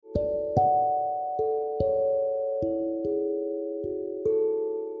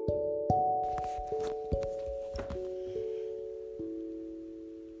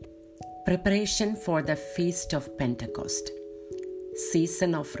Preparation for the Feast of Pentecost.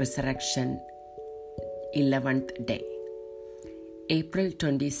 Season of Resurrection, 11th day. April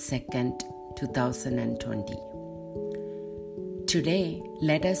 22nd, 2020. Today,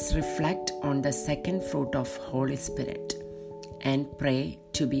 let us reflect on the second fruit of Holy Spirit and pray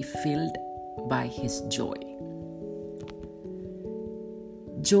to be filled by His joy.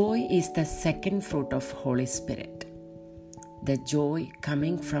 Joy is the second fruit of Holy Spirit. The joy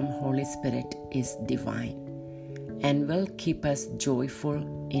coming from Holy Spirit is divine and will keep us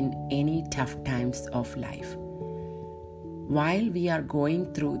joyful in any tough times of life. While we are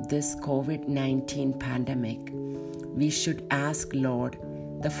going through this COVID-19 pandemic, we should ask Lord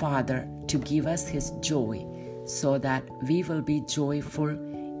the Father to give us His joy so that we will be joyful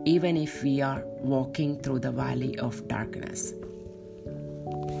even if we are walking through the valley of darkness.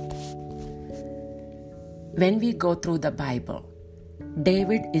 When we go through the Bible,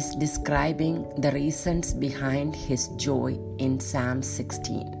 David is describing the reasons behind his joy in Psalm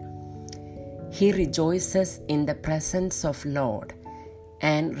 16. He rejoices in the presence of Lord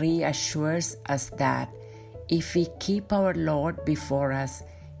and reassures us that if we keep our Lord before us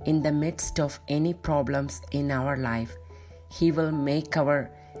in the midst of any problems in our life, He will make our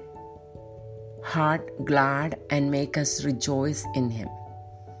heart glad and make us rejoice in Him.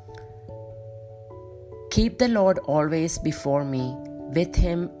 Keep the Lord always before me, with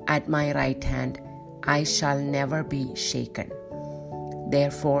Him at my right hand, I shall never be shaken.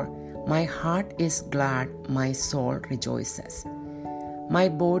 Therefore, my heart is glad, my soul rejoices. My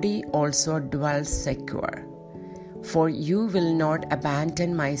body also dwells secure. For you will not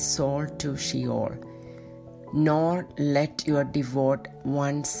abandon my soul to Sheol, nor let your devout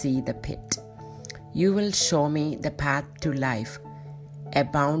one see the pit. You will show me the path to life,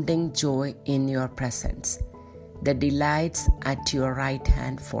 abounding joy in your presence, the delights at your right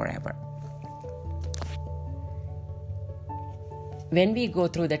hand forever. When we go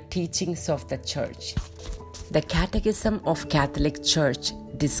through the teachings of the Church, the Catechism of Catholic Church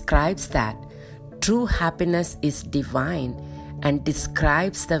describes that true happiness is divine and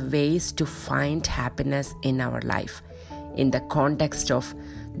describes the ways to find happiness in our life in the context of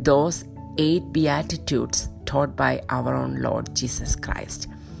those 8 Beatitudes taught by our own Lord Jesus Christ,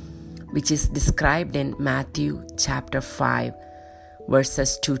 which is described in Matthew chapter 5,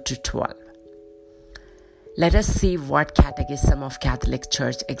 verses 2 to 12. Let us see what Catechism of Catholic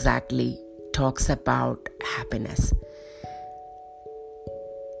Church exactly talks about happiness.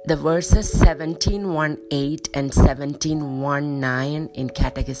 The verses 17:1-8 and 17:1-9 in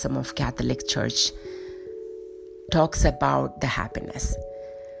Catechism of Catholic Church talks about the happiness.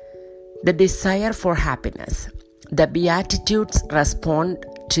 The desire for happiness. The Beatitudes respond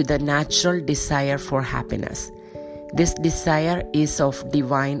to the natural desire for happiness. This desire is of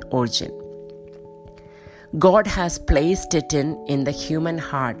divine origin. God has placed it in the human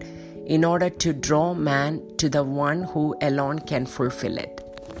heart in order to draw man to the one who alone can fulfill it.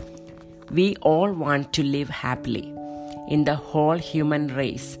 We all want to live happily. In the whole human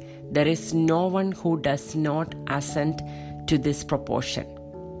race, there is no one who does not assent to this proportion,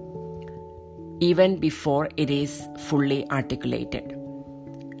 even before it is fully articulated.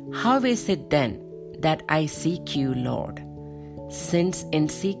 How is it then that I seek you, Lord? Since in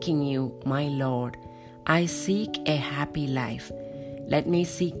seeking you, my Lord, I seek a happy life, let me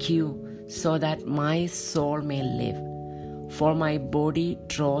seek you so that my soul may live. For my body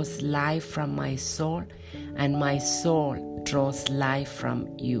draws life from my soul, and my soul draws life from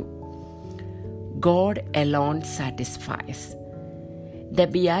you. God alone satisfies. The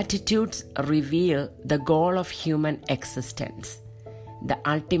Beatitudes reveal the goal of human existence, the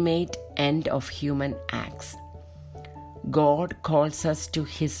ultimate end of human acts. God calls us to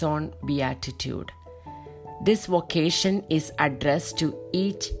His own beatitude. This vocation is addressed to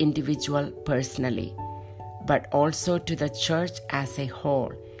each individual personally, but also to the Church as a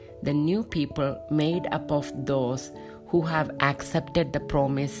whole, the new people made up of those who have accepted the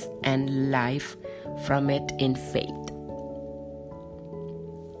promise and life from it in faith.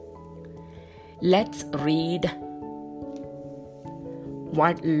 Let's read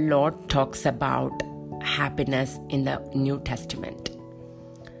what Lord talks about happiness in the New Testament.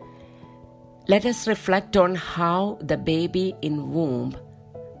 Let us reflect on how the baby in womb,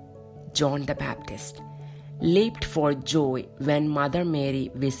 John the Baptist, leaped for joy when Mother Mary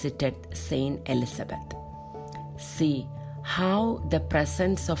visited Saint Elizabeth. See how the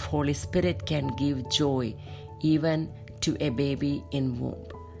presence of Holy Spirit can give joy even to a baby in womb.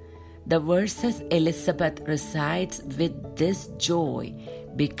 The verses Elizabeth recites with this joy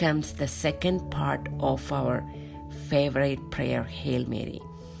becomes the second part of our favorite prayer, Hail Mary.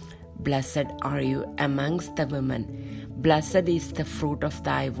 blessed are you amongst the women. Blessed is the fruit of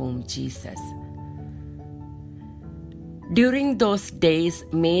thy womb, Jesus. During those days,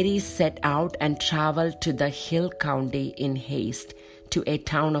 Mary set out and traveled to the hill country in haste to a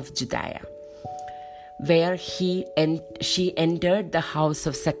town of Judea, where she entered the house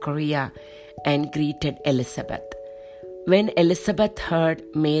of Zechariah and greeted Elizabeth. When Elizabeth heard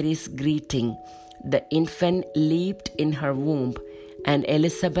Mary's greeting, the infant leaped in her womb, and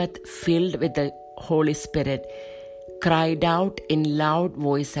Elizabeth, filled with the Holy Spirit, cried out in loud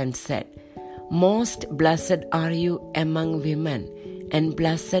voice and said, Most blessed are you among women, and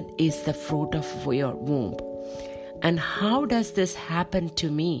blessed is the fruit of your womb. And how does this happen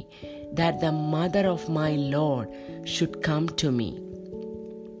to me, that the mother of my Lord should come to me?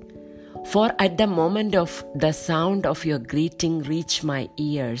 For at the moment of the sound of your greeting reached my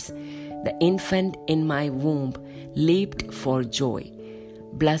ears, the infant in my womb leaped for joy.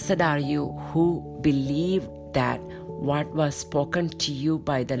 Blessed are you who believe that what was spoken to you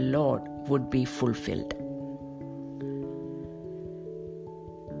by the Lord would be fulfilled.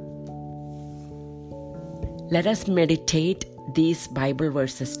 Let us meditate these Bible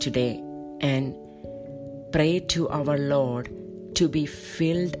verses today and pray to our Lord to be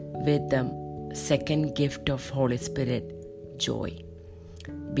filled with the second gift of Holy Spirit, joy.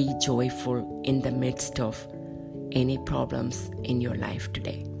 Be joyful in the midst of any problems in your life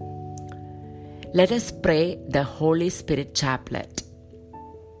today. Let us pray the Holy Spirit chaplet.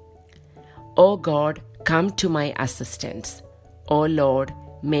 O God, come to my assistance. O Lord,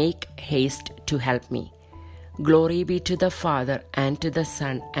 make haste to help me. Glory be to the Father, and to the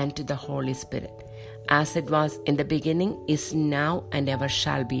Son, and to the Holy Spirit, as it was in the beginning, is now, and ever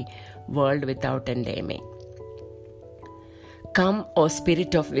shall be, world without end. Amen. Come, O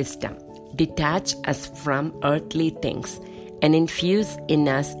Spirit of wisdom, detach us from earthly things, and infuse in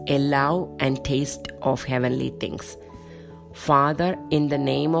us a love and taste of heavenly things. Father, in the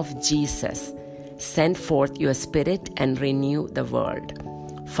name of Jesus, send forth your Spirit and renew the world.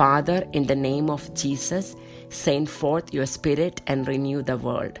 Father, in the name of Jesus, send forth your Spirit and renew the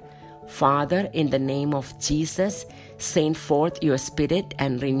world. Father, in the name of Jesus, send forth your Spirit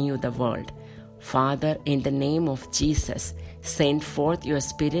and renew the world. Father, in the name of Jesus, send forth your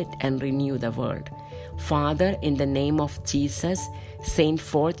Spirit and renew the world. Father, in the name of Jesus, send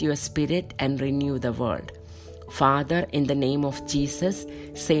forth your Spirit and renew the world. Father, in the name of Jesus,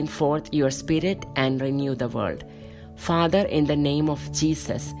 send forth your Spirit and renew the world. Father, in the name of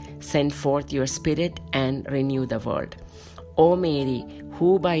Jesus, send forth your Spirit and renew the world. O Mary,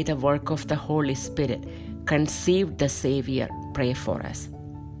 who by the work of the Holy Spirit conceived the Savior, pray for us.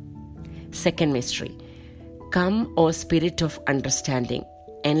 Second mystery. Come, O Spirit of understanding,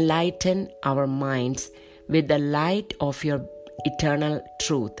 enlighten our minds with the light of your eternal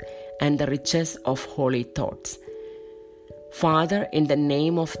truth and the riches of holy thoughts. Father, in the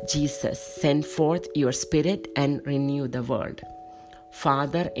name of Jesus, send forth your Spirit and renew the world.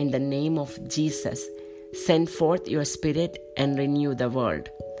 Father, in the name of Jesus, send forth your Spirit and renew the world.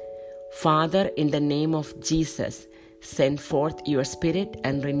 Father, in the name of Jesus, send forth your Spirit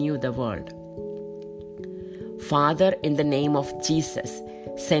and renew the world. Father, in the name of Jesus,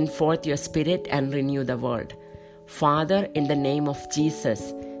 send forth your Spirit and renew the world. Father, in the name of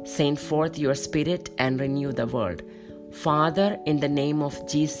Jesus, send forth your Spirit and renew the world. Father, in the name of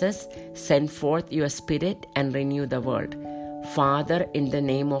Jesus, send forth your Spirit and renew the world. Father, in the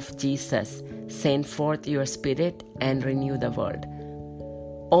name of Jesus, send forth your Spirit and renew the world.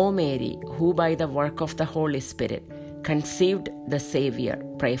 O Mary, who by the work of the Holy Spirit conceived the Savior,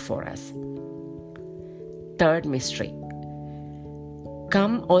 pray for us. Third mystery.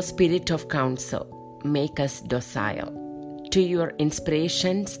 Come, O Spirit of counsel, make us docile to your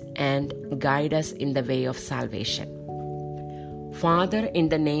inspirations and guide us in the way of salvation. Father, in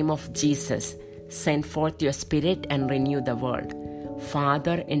the name of Jesus, send forth your Spirit and renew the world.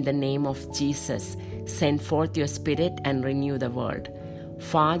 Father, in the name of Jesus, send forth your Spirit and renew the world.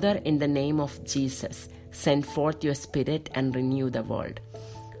 Father, in the name of Jesus, send forth your Spirit and renew the world.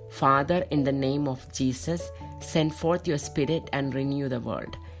 Father, in the name of Jesus, send forth your Spirit and renew the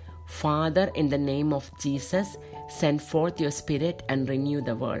world. Father, in the name of Jesus, send forth your Spirit and renew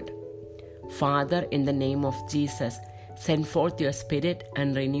the world. Father, in the name of Jesus, send forth your Spirit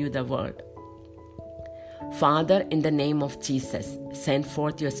and renew the world. Father, in the name of Jesus, send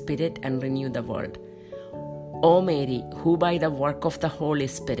forth your Spirit and renew the world. O Mary, who by the work of the Holy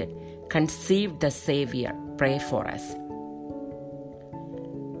Spirit conceived the Savior, pray for us.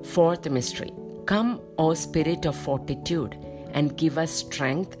 Fourth mystery. Come, O Spirit of fortitude, and give us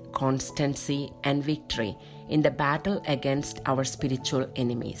strength, constancy, and victory in the battle against our spiritual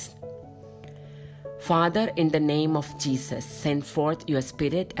enemies. Father, in the name of Jesus, send forth your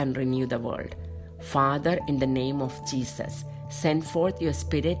Spirit and renew the world. Father, in the name of Jesus, send forth your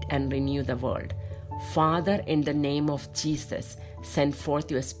Spirit and renew the world. Father, in the name of Jesus, send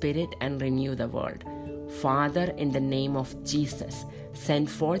forth your Spirit and renew the world. Father, in the name of Jesus, send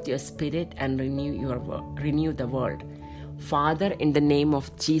forth your Spirit and renew the world. Father, in the name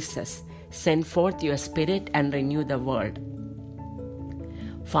of Jesus, send forth your Spirit and renew the world.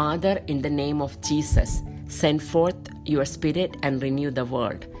 Father, in the name of Jesus, send forth your Spirit and renew the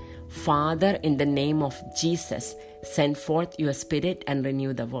world. Father, in the name of Jesus, send forth your Spirit and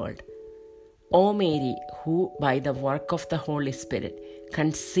renew the world. O Mary, who by the work of the Holy Spirit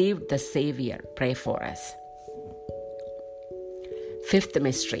conceived the Savior, pray for us. Fifth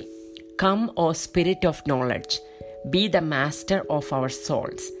mystery. Come, O Spirit of knowledge, be the master of our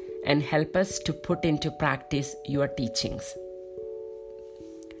souls and help us to put into practice your teachings.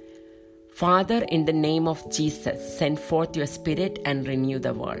 Father, in the name of Jesus, send forth your Spirit and renew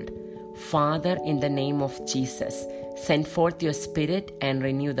the world. Father, in the name of Jesus, send forth your Spirit and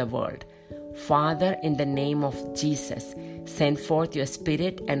renew the world. Father, in the name of Jesus, send forth your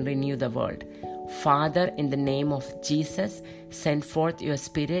Spirit and renew the world. Father, in the name of Jesus, send forth your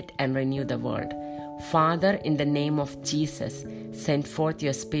Spirit and renew the world. Father, in the name of Jesus, send forth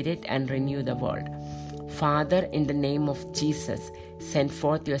your Spirit and renew the world. Father, in the name of Jesus, send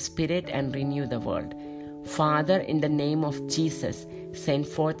forth your Spirit and renew the world. Father, in the name of Jesus, send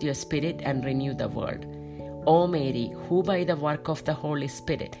forth your Spirit and renew the world. O Mary, who by the work of the Holy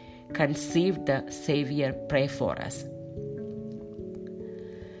Spirit conceived the Savior, pray for us.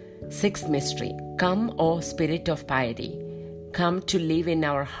 Sixth mystery. Come, O Spirit of piety, come to live in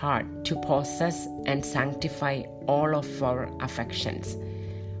our heart, to possess and sanctify all of our affections.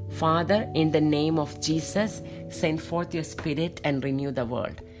 Father, in the name of Jesus, send forth your Spirit and renew the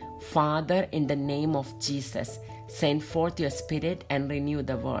world. Father, in the name of Jesus, send forth your Spirit and renew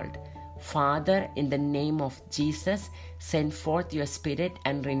the world. Father, in the name of Jesus, send forth your Spirit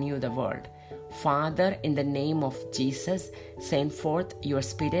and renew the world. Father, in the name of Jesus, send forth your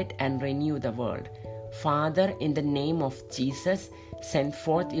Spirit and renew the world. Father, in the name of Jesus, send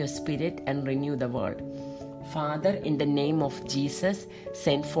forth your Spirit and renew the world. Father, in the name of Jesus,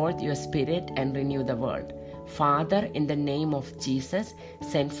 send forth your Spirit and renew the world. Father, in the name of Jesus,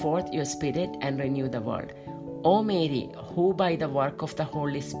 send forth your Spirit and renew the world. O Mary, who by the work of the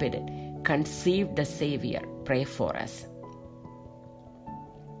Holy Spirit conceived the Savior, pray for us.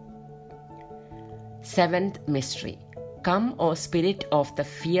 Seventh mystery. Come, O Spirit of the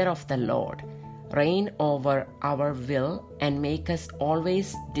fear of the Lord, reign over our will and make us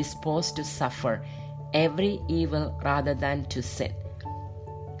always disposed to suffer every evil rather than to sin.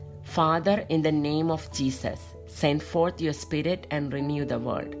 Father, in the name of Jesus, send forth your Spirit and renew the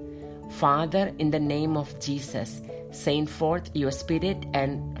world. Father, in the name of Jesus, send forth your Spirit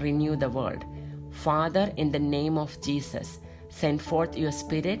and renew the world. Father, in the name of Jesus, send forth your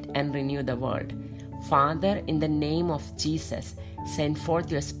Spirit and renew the world. Father, in the name of Jesus, send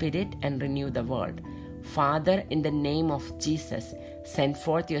forth your Spirit and renew the world. Father, in the name of Jesus, send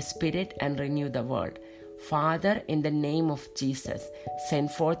forth your Spirit and renew the world. Father, in the name of Jesus,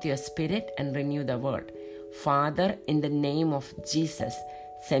 send forth your Spirit and renew the world. Father, in the name of Jesus,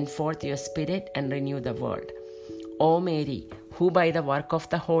 send forth your Spirit and renew the world. O Mary, who by the work of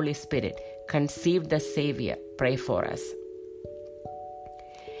the Holy Spirit conceived the Savior, pray for us.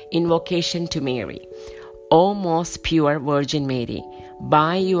 Invocation to Mary. O most pure Virgin Mary,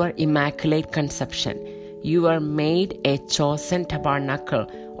 by your immaculate conception, you are made a chosen tabernacle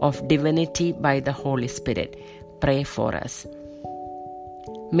of divinity by the Holy Spirit. Pray for us.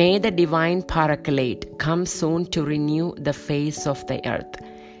 May the divine Paraclete come soon to renew the face of the earth.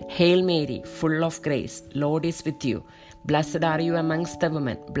 Hail Mary, full of grace, Lord is with you. Blessed are you amongst the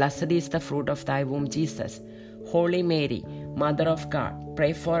women. Blessed is the fruit of thy womb, Jesus. Holy Mary, Mother of God,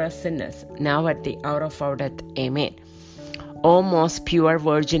 pray for us sinners, now at the hour of our death. Amen. O most pure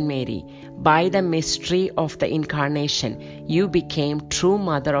Virgin Mary, by the mystery of the Incarnation, you became true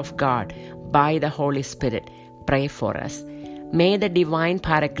Mother of God by the Holy Spirit. Pray for us. May the divine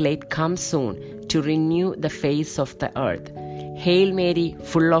Paraclete come soon to renew the face of the earth. Hail Mary,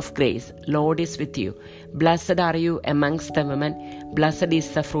 full of grace, Lord is with you. Blessed are you amongst the women. Blessed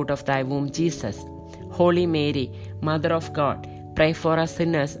is the fruit of thy womb, Jesus. Holy Mary, Mother of God, pray for us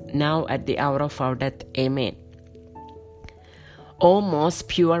sinners, now at the hour of our death. Amen. O most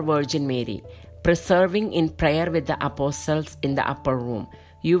pure Virgin Mary, preserving in prayer with the apostles in the upper room,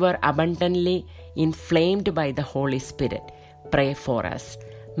 you were abundantly inflamed by the Holy Spirit. Pray for us.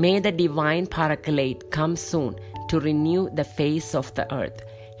 May the divine Paraclete come soon to renew the face of the earth.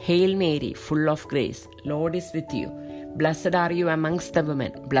 Hail Mary, full of grace, Lord is with you. Blessed are you amongst the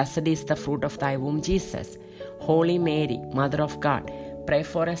women. Blessed is the fruit of thy womb, Jesus. Holy Mary, Mother of God, pray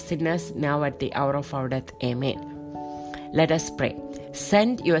for us sinners now at the hour of our death. Amen. Let us pray.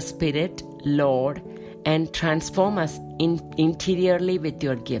 Send your Spirit, Lord, and transform us interiorly with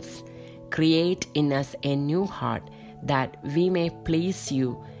your gifts. Create in us a new heart that we may please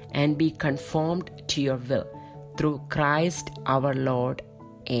you and be conformed to your will. Through Christ our Lord.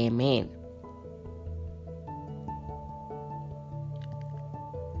 Amen.